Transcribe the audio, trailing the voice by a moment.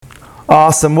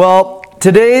Awesome. Well,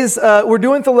 today's, we're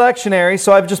doing the lectionary,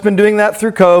 so I've just been doing that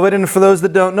through COVID. And for those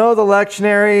that don't know, the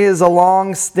lectionary is a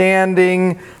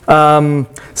long-standing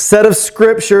set of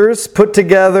scriptures put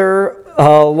together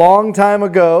a long time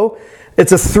ago.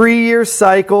 It's a 3-year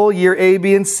cycle, year A,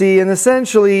 B, and C, and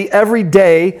essentially every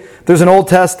day there's an Old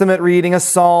Testament reading, a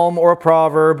psalm or a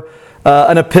proverb,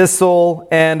 an epistle,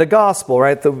 and a gospel,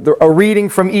 right? A reading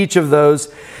from each of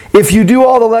those. If you do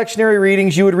all the lectionary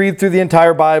readings, you would read through the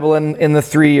entire Bible in the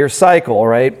 3-year cycle,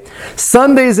 right?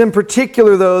 Sundays in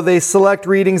particular, though, they select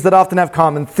readings that often have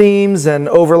common themes and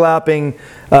overlapping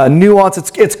nuance.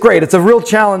 It's great. It's a real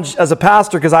challenge as a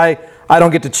pastor because I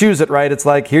don't get to choose it, right? It's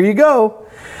like, here you go.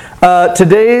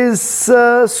 Today's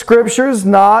scripture's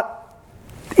not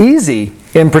easy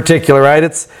in particular, right?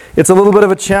 It's a little bit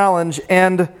of a challenge,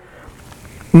 and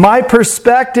my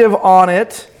perspective on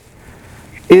it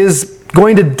is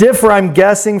going to differ, I'm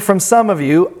guessing, from some of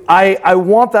you. I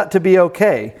want that to be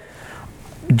okay.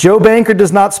 Joe Banker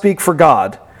does not speak for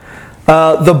God.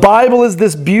 The Bible is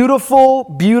this beautiful,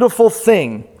 beautiful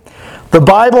thing. The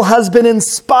Bible has been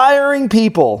inspiring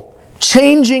people,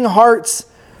 changing hearts,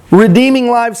 redeeming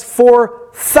lives for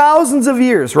thousands of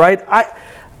years, right?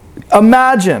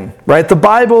 Imagine, right? The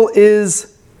Bible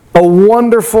is a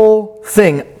wonderful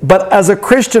thing. But as a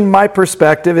Christian, my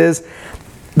perspective is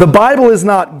the Bible is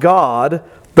not God.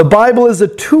 The Bible is a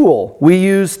tool we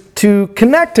use to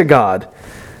connect to God.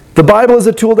 The Bible is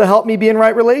a tool to help me be in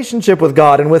right relationship with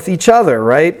God and with each other,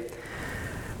 right?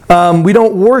 We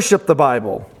don't worship the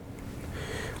Bible.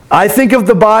 I think of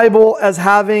the Bible as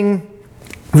having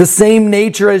the same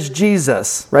nature as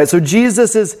Jesus, right? So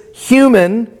Jesus is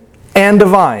human and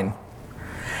divine.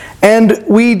 And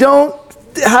we don't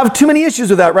have too many issues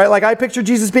with that, right? Like I picture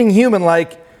Jesus being human,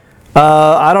 like,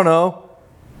 I don't know,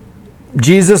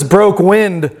 Jesus broke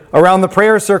wind around the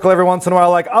prayer circle every once in a while,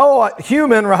 like, oh,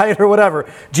 human, right? Or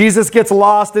whatever. Jesus gets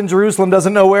lost in Jerusalem,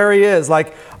 doesn't know where he is.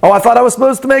 Like, oh, I thought I was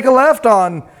supposed to make a left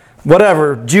on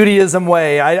whatever, Judaism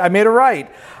way. I made a right.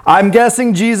 I'm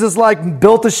guessing Jesus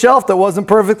built a shelf that wasn't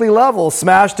perfectly level,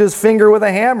 smashed his finger with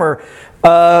a hammer,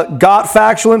 got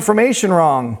factual information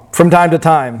wrong from time to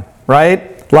time,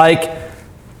 right? Like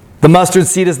the mustard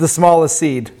seed is the smallest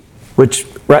seed,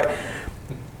 right?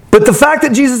 But the fact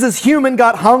that Jesus is human,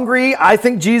 got hungry, I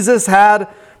think Jesus had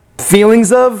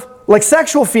feelings of,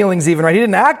 sexual feelings even, right? He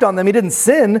didn't act on them, he didn't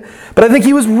sin, but I think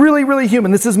he was really, really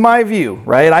human. This is my view,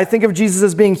 right? I think of Jesus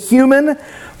as being human,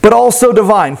 but also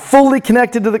divine, fully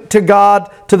connected to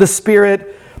God, to the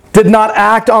Spirit, did not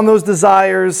act on those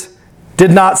desires,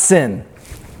 did not sin.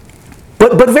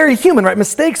 But very human, right?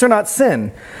 Mistakes are not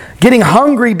sin. Getting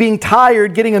hungry, being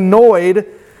tired, getting annoyed,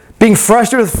 being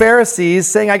frustrated with Pharisees,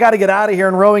 saying, I got to get out of here,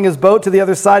 and rowing his boat to the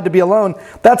other side to be alone,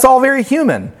 that's all very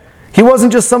human. He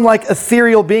wasn't just some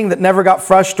ethereal being that never got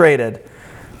frustrated,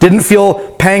 didn't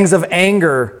feel pangs of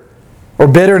anger or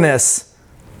bitterness,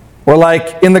 or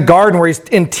in the garden where he's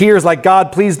in tears, like,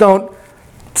 God, please don't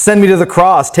send me to the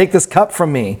cross, take this cup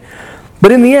from me.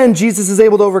 But in the end, Jesus is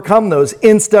able to overcome those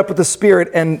in step with the Spirit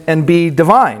and be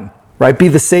divine, right? Be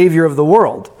the Savior of the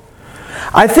world.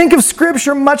 I think of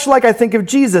Scripture much like I think of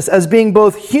Jesus as being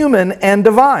both human and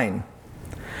divine.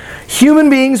 Human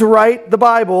beings write the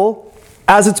Bible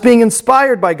as it's being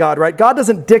inspired by God, right? God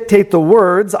doesn't dictate the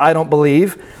words, I don't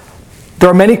believe. There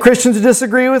are many Christians who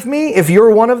disagree with me. If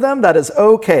you're one of them, that is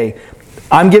okay.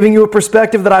 I'm giving you a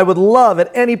perspective that I would love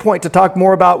at any point to talk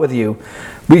more about with you.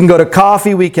 We can go to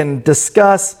coffee, we can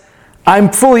discuss. I'm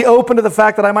fully open to the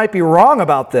fact that I might be wrong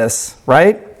about this,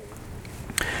 right?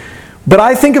 But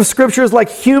I think of Scripture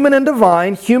as human and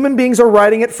divine. Human beings are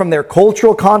writing it from their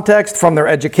cultural context, from their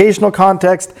educational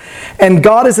context, and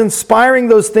God is inspiring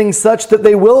those things such that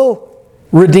they will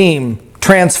redeem,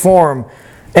 transform,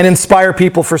 and inspire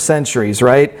people for centuries,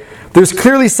 right? There's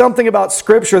clearly something about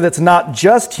Scripture that's not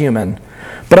just human,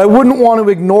 but I wouldn't want to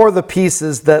ignore the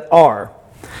pieces that are.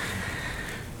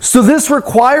 So this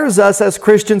requires us as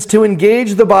Christians to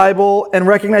engage the Bible and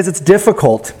recognize it's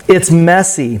difficult, it's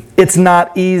messy, it's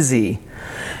not easy.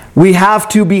 We have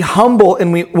to be humble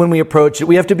when we approach it.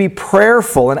 We have to be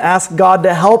prayerful and ask God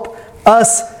to help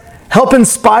us, help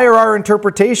inspire our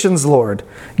interpretations, Lord.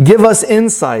 Give us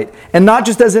insight, and not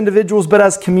just as individuals, but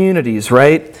as communities,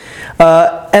 right?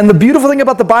 And the beautiful thing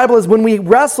about the Bible is when we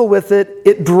wrestle with it,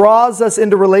 it draws us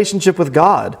into relationship with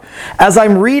God. As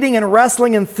I'm reading and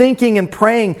wrestling and thinking and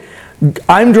praying,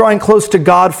 I'm drawing close to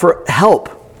God for help.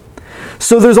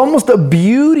 So there's almost a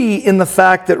beauty in the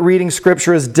fact that reading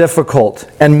Scripture is difficult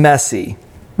and messy,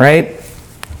 right?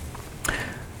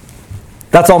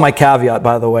 That's all my caveat,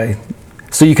 by the way.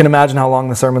 So you can imagine how long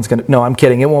the sermon's going to... No, I'm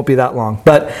kidding. It won't be that long.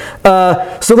 But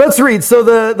so let's read. So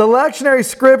the lectionary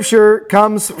scripture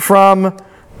comes from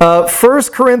 1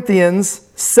 Corinthians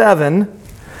 7,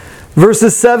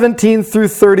 verses 17 through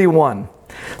 31.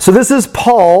 So this is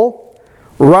Paul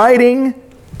writing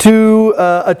to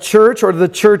a church, or the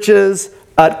churches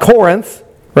at Corinth,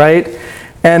 right?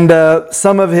 And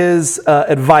some of his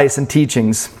advice and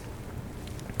teachings.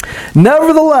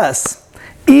 Nevertheless,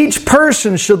 each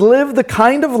person should live the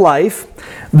kind of life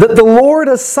that the Lord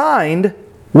assigned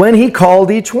when He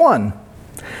called each one.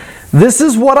 This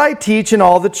is what I teach in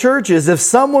all the churches. If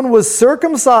someone was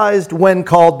circumcised when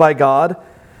called by God,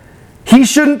 he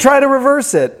shouldn't try to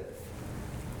reverse it.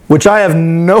 Which I have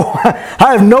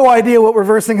no idea what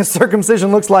reversing a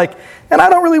circumcision looks like, and I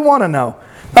don't really want to know.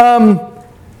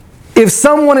 If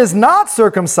someone is not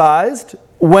circumcised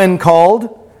when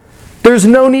called, there's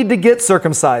no need to get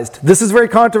circumcised. This is very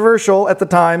controversial at the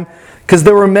time because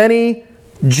there were many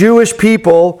Jewish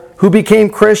people who became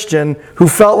Christian who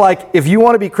felt like if you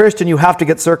want to be Christian, you have to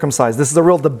get circumcised. This is a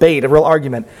real debate, a real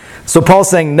argument. So Paul's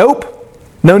saying, nope,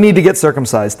 no need to get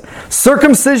circumcised.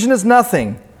 Circumcision is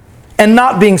nothing, and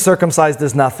not being circumcised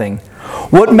is nothing.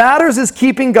 What matters is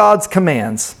keeping God's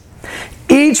commands.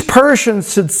 Each person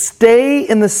should stay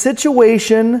in the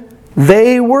situation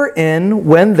they were in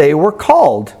when they were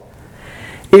called.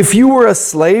 If you were a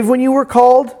slave when you were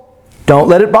called, don't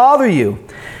let it bother you.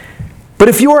 But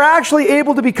if you are actually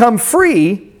able to become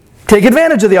free, take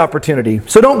advantage of the opportunity.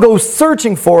 So don't go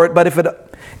searching for it, but if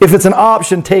it's an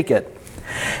option, take it.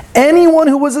 Anyone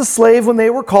who was a slave when they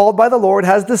were called by the Lord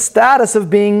has the status of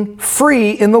being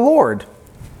free in the Lord.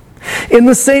 In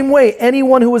the same way,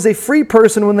 anyone who was a free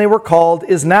person when they were called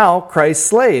is now Christ's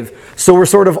slave. So we're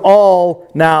sort of all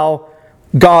now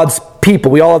God's people.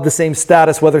 We all have the same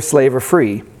status, whether slave or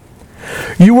free.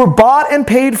 You were bought and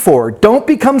paid for. Don't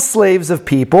become slaves of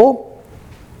people.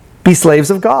 Be slaves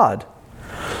of God.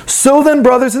 So then,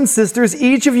 brothers and sisters,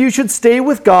 each of you should stay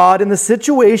with God in the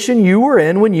situation you were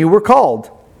in when you were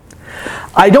called.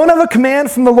 I don't have a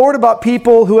command from the Lord about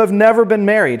people who have never been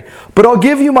married, but I'll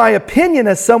give you my opinion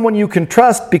as someone you can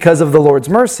trust because of the Lord's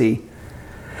mercy.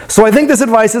 So I think this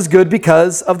advice is good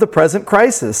because of the present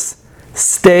crisis.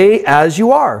 Stay as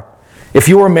you are. If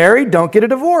you are married, don't get a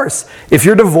divorce. If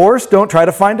you're divorced, don't try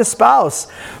to find a spouse.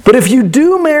 But if you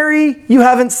do marry, you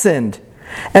haven't sinned.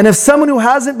 And if someone who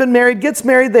hasn't been married gets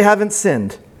married, they haven't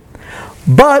sinned.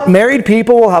 But married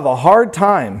people will have a hard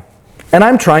time. And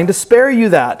I'm trying to spare you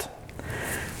that.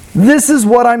 This is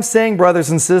what I'm saying, brothers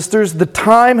and sisters. The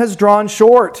time has drawn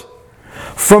short.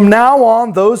 From now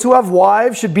on, those who have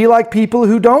wives should be like people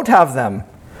who don't have them.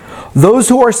 Those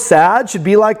who are sad should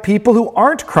be like people who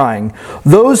aren't crying.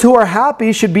 Those who are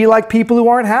happy should be like people who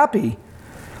aren't happy.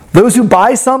 Those who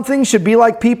buy something should be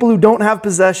like people who don't have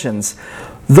possessions.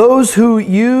 Those who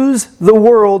use the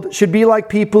world should be like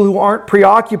people who aren't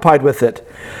preoccupied with it.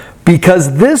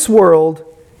 Because this world,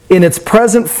 in its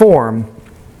present form,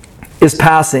 is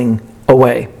passing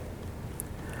away.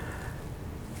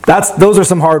 Those are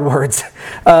some hard words.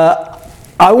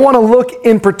 I want to look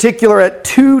in particular at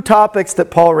two topics that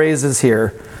Paul raises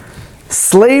here.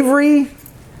 Slavery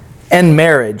and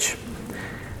marriage.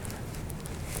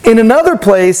 In another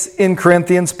place in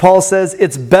Corinthians, Paul says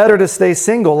it's better to stay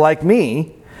single like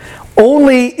me.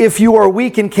 Only if you are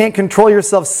weak and can't control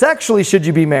yourself sexually should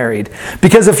you be married.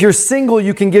 Because if you're single,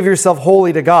 you can give yourself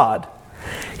wholly to God.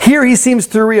 Here he seems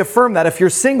to reaffirm that if you're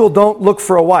single, don't look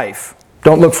for a wife.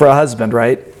 Don't look for a husband,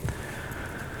 right?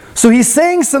 So he's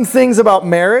saying some things about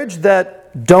marriage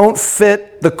that don't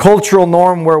fit the cultural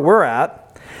norm where we're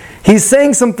at. He's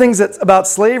saying some things about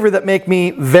slavery that make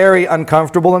me very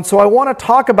uncomfortable. And so I want to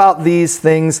talk about these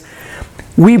things.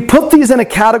 We put these in a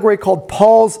category called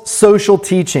Paul's social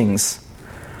teachings.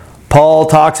 Paul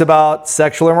talks about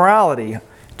sexual immorality.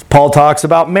 Paul talks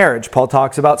about marriage. Paul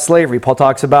talks about slavery. Paul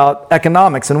talks about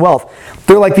economics and wealth.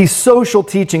 They're like these social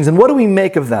teachings. And what do we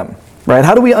make of them? Right?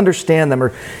 How do we understand them?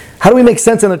 Or how do we make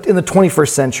sense in the 21st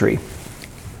century?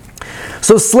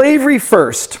 So slavery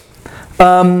first.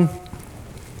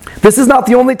 This is not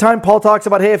the only time Paul talks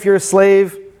about, hey, if you're a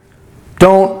slave,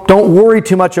 don't worry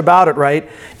too much about it, right?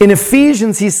 In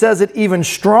Ephesians, he says it even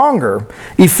stronger.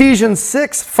 Ephesians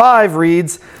 6:5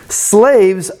 reads,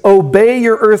 slaves, obey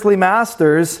your earthly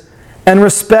masters and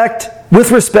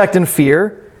with respect and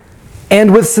fear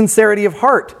and with sincerity of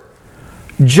heart,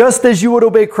 just as you would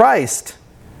obey Christ.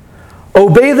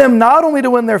 Obey them not only to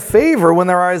win their favor when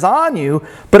their eyes on you,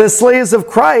 but as slaves of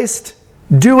Christ,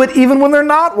 do it even when they're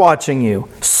not watching you.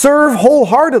 Serve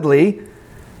wholeheartedly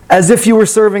as if you were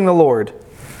serving the Lord.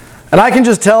 And I can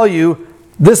just tell you,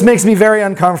 this makes me very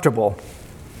uncomfortable.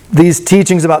 these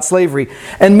teachings about slavery.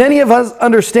 And many of us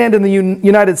understand in the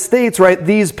United States, right,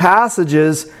 these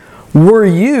passages were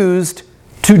used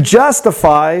to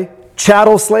justify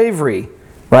chattel slavery,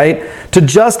 right? To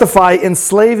justify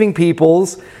enslaving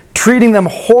peoples, treating them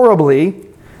horribly,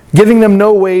 giving them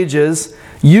no wages,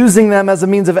 using them as a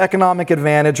means of economic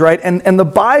advantage, right? And the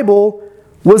Bible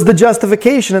was the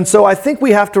justification. And so I think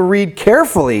we have to read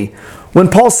carefully when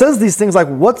Paul says these things, like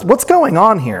what's going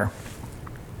on here?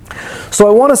 So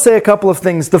I want to say a couple of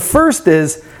things. The first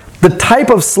is the type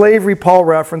of slavery Paul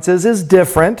references is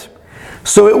different.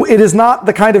 So it is not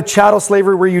the kind of chattel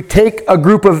slavery where you take a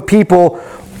group of people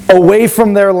away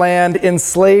from their land,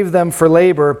 enslave them for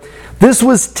labor. This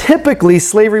was typically,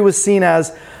 slavery was seen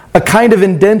as a kind of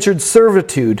indentured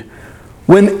servitude.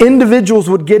 When individuals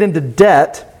would get into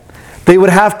debt, they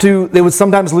would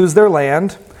sometimes lose their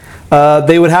land.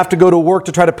 They would have to go to work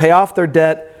to try to pay off their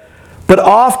debt. But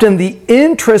often the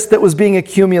interest that was being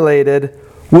accumulated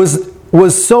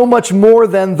was so much more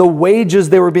than the wages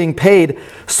they were being paid.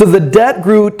 So the debt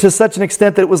grew to such an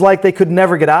extent that it was like they could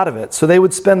never get out of it. So they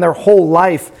would spend their whole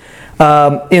life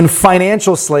in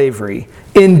financial slavery,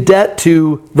 in debt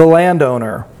to the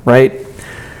landowner, right?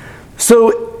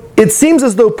 So it seems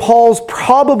as though Paul's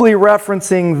probably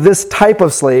referencing this type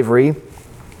of slavery,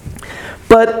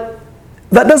 but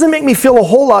that doesn't make me feel a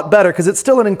whole lot better, because it's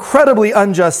still an incredibly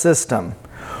unjust system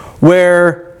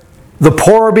where the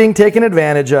poor are being taken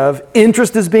advantage of,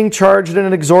 interest is being charged at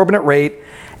an exorbitant rate,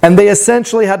 and they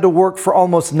essentially had to work for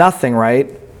almost nothing,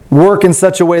 right? Work in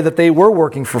such a way that they were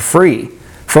working for free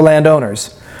for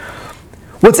landowners.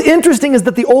 What's interesting is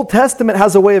that the Old Testament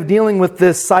has a way of dealing with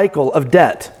this cycle of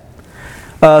debt.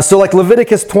 So like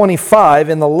Leviticus 25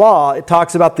 in the law, it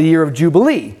talks about the year of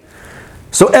Jubilee.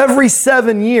 So every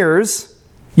 7 years,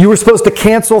 you were supposed to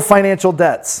cancel financial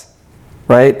debts,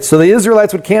 right? So the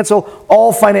Israelites would cancel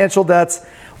all financial debts,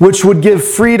 which would give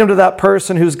freedom to that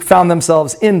person who's found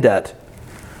themselves in debt.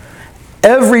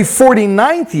 Every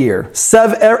 49th year,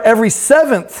 every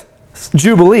 7th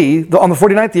Jubilee, on the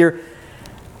 49th year,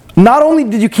 not only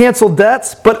did you cancel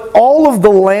debts, but all of the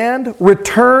land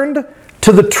returned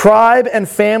to the tribe and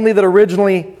family that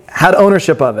originally had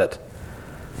ownership of it.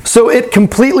 So it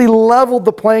completely leveled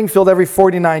the playing field every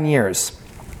 49 years.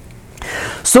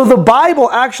 So the Bible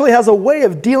actually has a way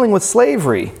of dealing with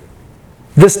slavery,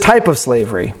 this type of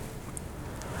slavery.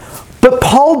 But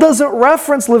Paul doesn't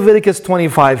reference Leviticus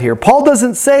 25 here. Paul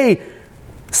doesn't say,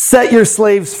 set your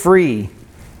slaves free,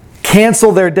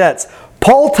 cancel their debts.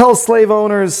 Paul tells slave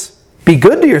owners, be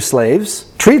good to your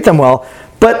slaves, treat them well,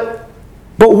 but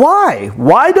why?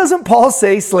 Why doesn't Paul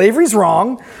say slavery's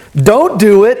wrong, don't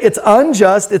do it, it's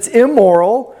unjust, it's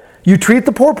immoral, you treat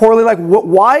the poor poorly? Like,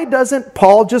 why doesn't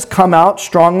Paul just come out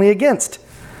strongly against?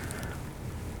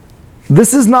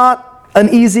 This is not an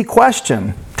easy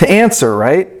question to answer,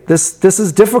 right? This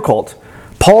is difficult.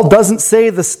 Paul doesn't say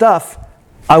the stuff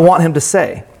I want him to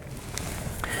say.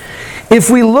 If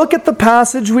we look at the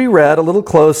passage we read a little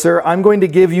closer, I'm going to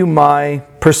give you my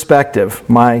perspective,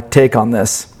 my take on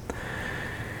this.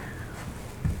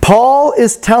 Paul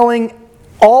is telling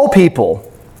all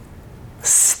people,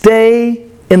 stay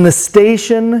in the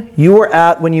station you were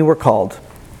at when you were called.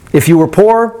 If you were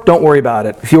poor, don't worry about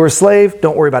it. If you were a slave,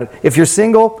 don't worry about it. If you're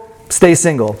single, stay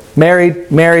single. Married,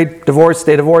 divorced,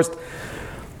 stay divorced.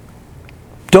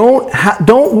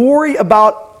 Don't worry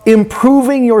about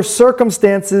improving your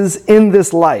circumstances in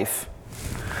this life.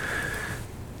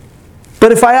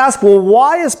 But if I ask, well,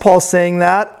 why is Paul saying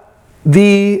that?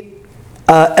 The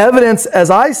evidence, as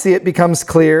I see it, becomes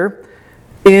clear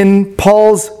in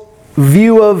Paul's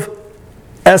view of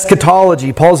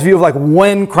eschatology, Paul's view of like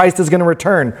when Christ is going to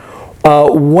return,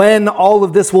 when all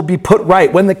of this will be put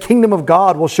right, when the kingdom of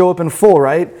God will show up in full,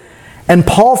 right? And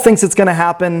Paul thinks it's going to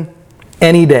happen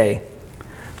any day.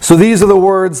 So these are the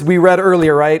words we read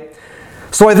earlier, right?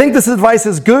 So I think this advice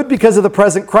is good because of the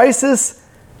present crisis.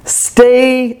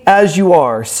 Stay as you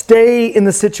are. Stay in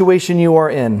the situation you are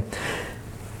in.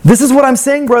 This is what I'm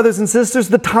saying, brothers and sisters.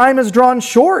 The time is drawn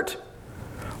short.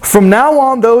 From now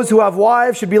on, those who have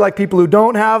wives should be like people who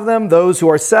don't have them. Those who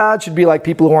are sad should be like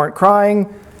people who aren't crying.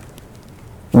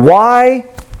 Why?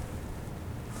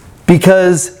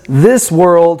 Because this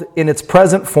world in its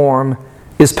present form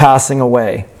is passing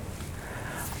away.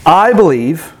 I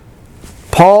believe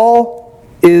Paul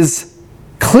is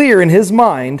clear in his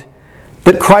mind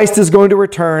that Christ is going to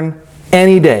return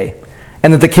any day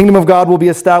and that the kingdom of God will be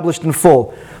established in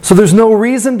full. So there's no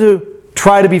reason to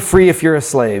try to be free if you're a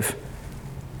slave.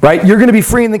 Right? You're going to be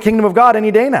free in the kingdom of God any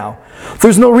day now.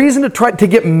 There's no reason to try to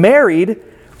get married.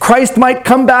 Christ might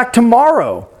come back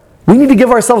tomorrow. We need to give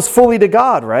ourselves fully to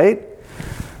God, right?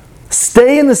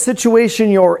 stay in the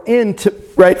situation you're in,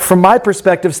 right, from my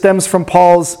perspective, stems from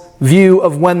Paul's view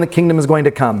of when the kingdom is going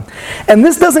to come. And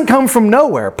this doesn't come from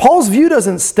nowhere. Paul's view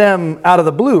doesn't stem out of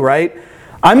the blue, right?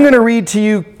 I'm going to read to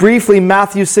you briefly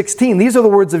Matthew 16. These are the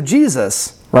words of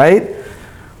Jesus, right?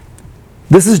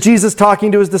 This is Jesus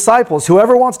talking to his disciples.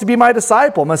 Whoever wants to be my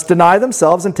disciple must deny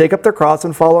themselves and take up their cross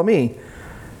and follow me.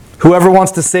 Whoever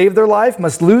wants to save their life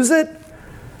must lose it.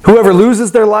 Whoever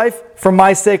loses their life for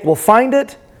my sake will find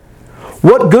it.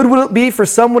 What good would it be for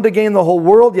someone to gain the whole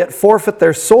world yet forfeit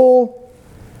their soul?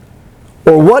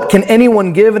 Or what can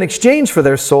anyone give in exchange for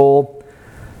their soul?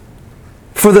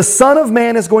 For the Son of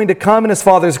Man is going to come in his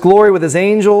Father's glory with his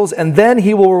angels, and then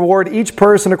he will reward each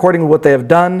person according to what they have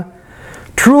done.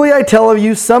 Truly I tell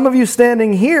you, some of you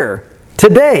standing here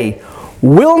today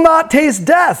will not taste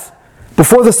death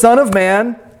before the Son of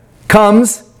Man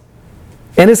comes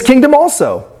in his kingdom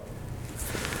also.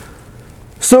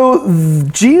 So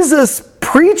Jesus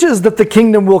preaches that the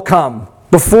kingdom will come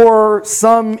before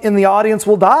some in the audience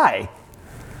will die.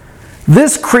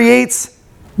 This creates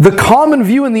the common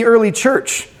view in the early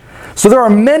church. So there are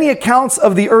many accounts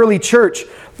of the early church.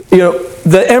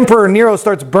 The Emperor Nero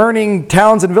starts burning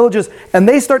towns and villages, and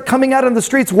they start coming out in the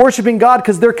streets worshiping God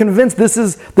because they're convinced this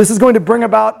is going to bring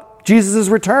about Jesus'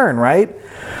 return, right?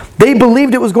 They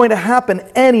believed it was going to happen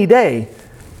any day.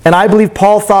 And I believe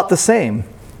Paul thought the same.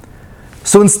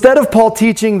 So instead of Paul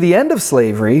teaching the end of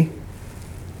slavery,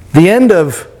 the end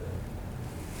of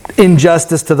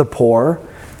injustice to the poor,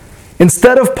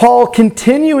 instead of Paul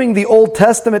continuing the Old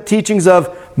Testament teachings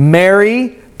of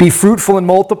marry, be fruitful and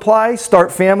multiply,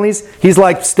 start families, he's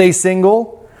like, stay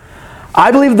single.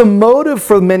 I believe the motive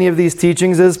for many of these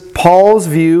teachings is Paul's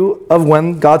view of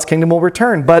when God's kingdom will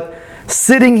return. But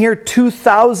sitting here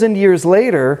 2,000 years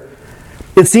later,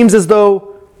 it seems as though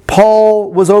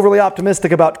Paul was overly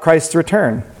optimistic about Christ's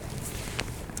return.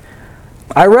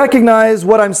 I recognize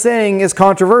what I'm saying is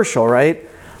controversial, right?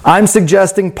 I'm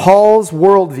suggesting Paul's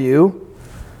worldview,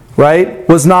 right,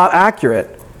 was not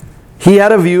accurate. He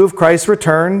had a view of Christ's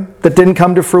return that didn't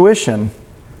come to fruition.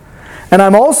 And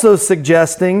I'm also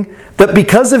suggesting that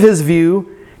because of his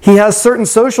view, he has certain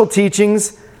social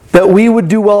teachings that we would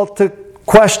do well to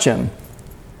question.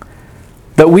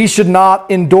 That we should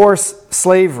not endorse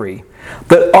slavery.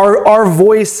 That our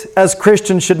voice as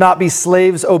Christians should not be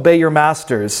slaves, obey your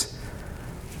masters.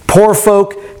 Poor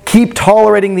folk, keep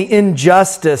tolerating the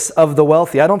injustice of the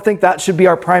wealthy. I don't think that should be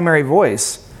our primary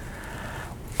voice.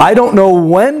 I don't know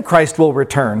when Christ will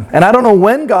return, and I don't know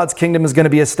when God's kingdom is going to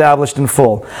be established in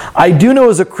full. I do know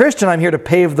as a Christian I'm here to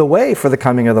pave the way for the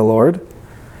coming of the Lord.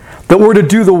 That we're to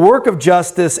do the work of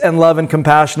justice and love and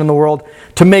compassion in the world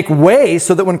to make way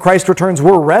so that when Christ returns,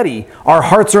 we're ready. Our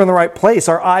hearts are in the right place.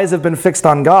 Our eyes have been fixed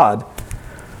on God.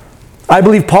 I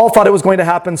believe Paul thought it was going to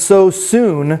happen so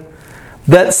soon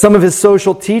that some of his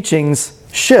social teachings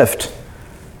shift.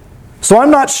 So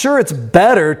I'm not sure it's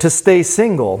better to stay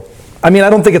single. I mean, I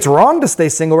don't think it's wrong to stay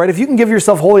single, right? If you can give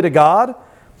yourself wholly to God,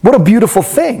 what a beautiful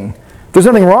thing. There's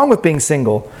nothing wrong with being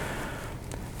single.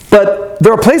 But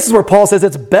there are places where Paul says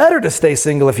it's better to stay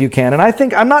single if you can. And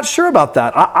I'm not sure about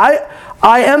that.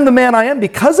 I am the man I am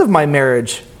because of my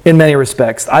marriage in many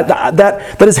respects.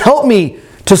 That has helped me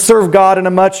to serve God in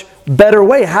a much better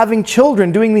way, having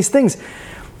children, doing these things.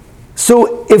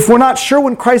 So if we're not sure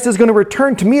when Christ is going to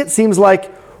return, to me it seems like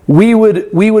we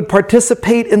would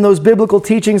participate in those biblical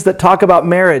teachings that talk about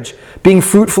marriage, being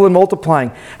fruitful and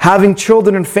multiplying, having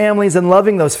children and families and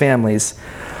loving those families.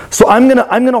 So I'm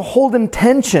gonna hold in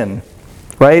tension,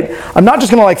 right? I'm not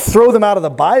just gonna throw them out of the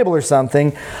Bible or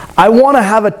something. I want to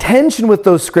have a tension with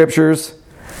those scriptures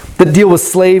that deal with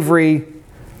slavery,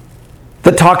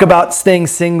 that talk about staying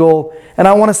single, and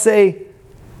I want to say,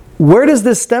 where does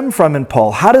this stem from in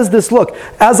Paul? How does this look?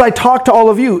 As I talk to all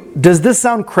of you, does this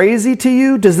sound crazy to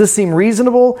you? Does this seem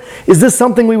reasonable? Is this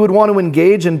something we would want to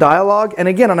engage in dialogue? And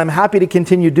again, I'm happy to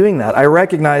continue doing that. I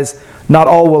recognize not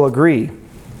all will agree.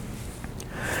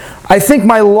 I think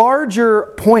my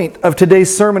larger point of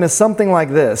today's sermon is something like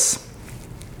this.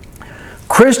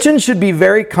 Christians should be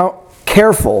very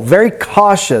careful, very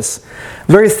cautious,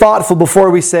 very thoughtful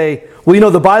before we say, well,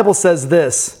 the Bible says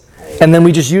this, and then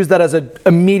we just use that as an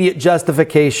immediate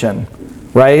justification,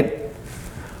 right?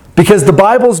 Because the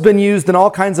Bible's been used in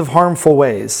all kinds of harmful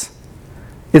ways.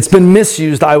 It's been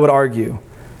misused, I would argue.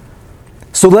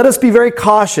 So let us be very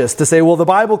cautious to say, well, the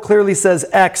Bible clearly says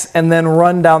X, and then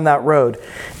run down that road.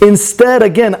 Instead,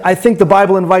 again, I think the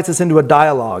Bible invites us into a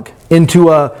dialogue, into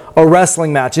a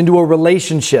wrestling match, into a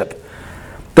relationship.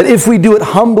 That if we do it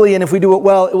humbly and if we do it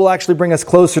well, it will actually bring us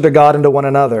closer to God and to one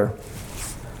another.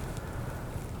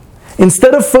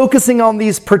 Instead of focusing on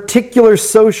these particular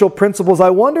social principles, I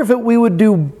wonder if we would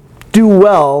do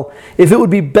well, if it would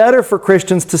be better for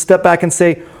Christians to step back and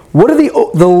say, what are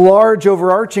the large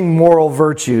overarching moral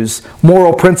virtues,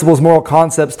 moral principles, moral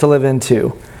concepts to live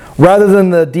into? Rather than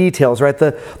the details, right?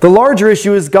 The larger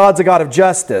issue is God's a God of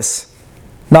justice,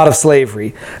 not of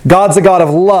slavery. God's a God of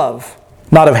love,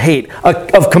 not of hate,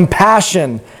 of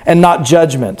compassion and not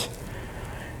judgment.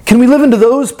 Can we live into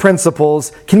those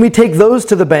principles? Can we take those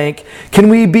to the bank? Can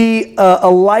we be a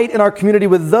light in our community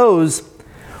with those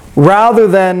rather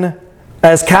than,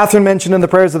 as Catherine mentioned in the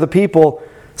prayers of the people,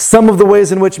 some of the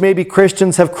ways in which maybe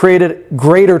Christians have created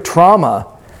greater trauma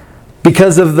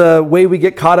because of the way we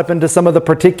get caught up into some of the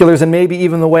particulars and maybe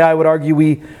even the way I would argue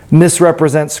we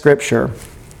misrepresent Scripture.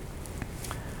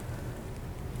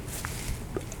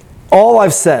 All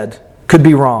I've said could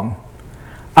be wrong.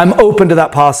 I'm open to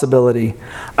that possibility.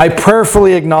 I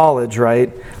prayerfully acknowledge,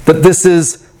 right, that this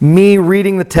is me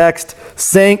reading the text,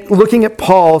 looking at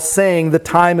Paul saying the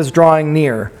time is drawing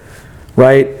near,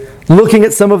 right? Looking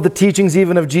at some of the teachings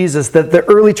even of Jesus, that the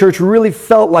early church really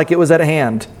felt like it was at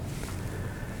hand.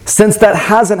 Since that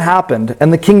hasn't happened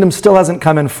and the kingdom still hasn't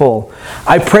come in full,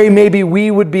 I pray maybe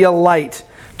we would be a light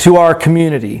to our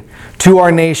community, to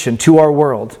our nation, to our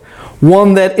world.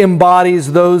 One that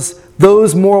embodies those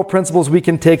moral principles we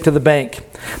can take to the bank,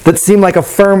 that seem like a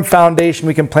firm foundation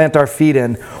we can plant our feet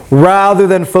in, rather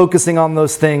than focusing on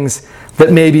those things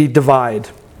that maybe divide,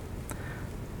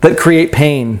 that create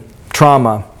pain,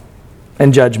 trauma,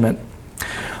 and judgment.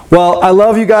 Well, I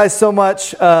love you guys so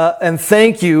much, and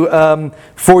thank you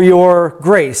for your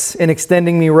grace in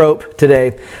extending me rope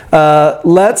today.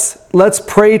 Let's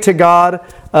pray to God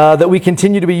that we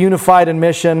continue to be unified in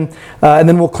mission, and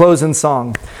then we'll close in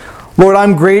song. Lord,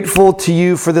 I'm grateful to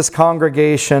you for this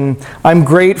congregation. I'm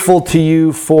grateful to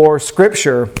you for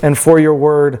Scripture and for your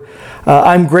word.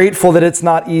 I'm grateful that it's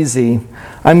not easy.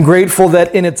 I'm grateful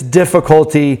that in its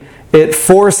difficulty, it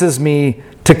forces me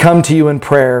to come to you in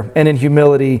prayer and in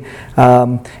humility,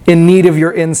 in need of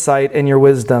your insight and your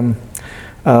wisdom.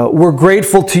 We're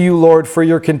grateful to you, Lord, for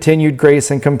your continued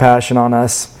grace and compassion on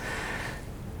us.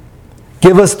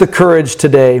 Give us the courage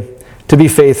today to be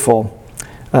faithful.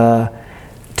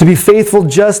 To be faithful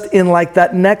just in like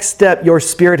that next step your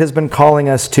Spirit has been calling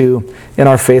us to in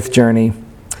our faith journey.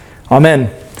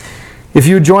 Amen. If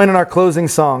you join in our closing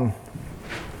song.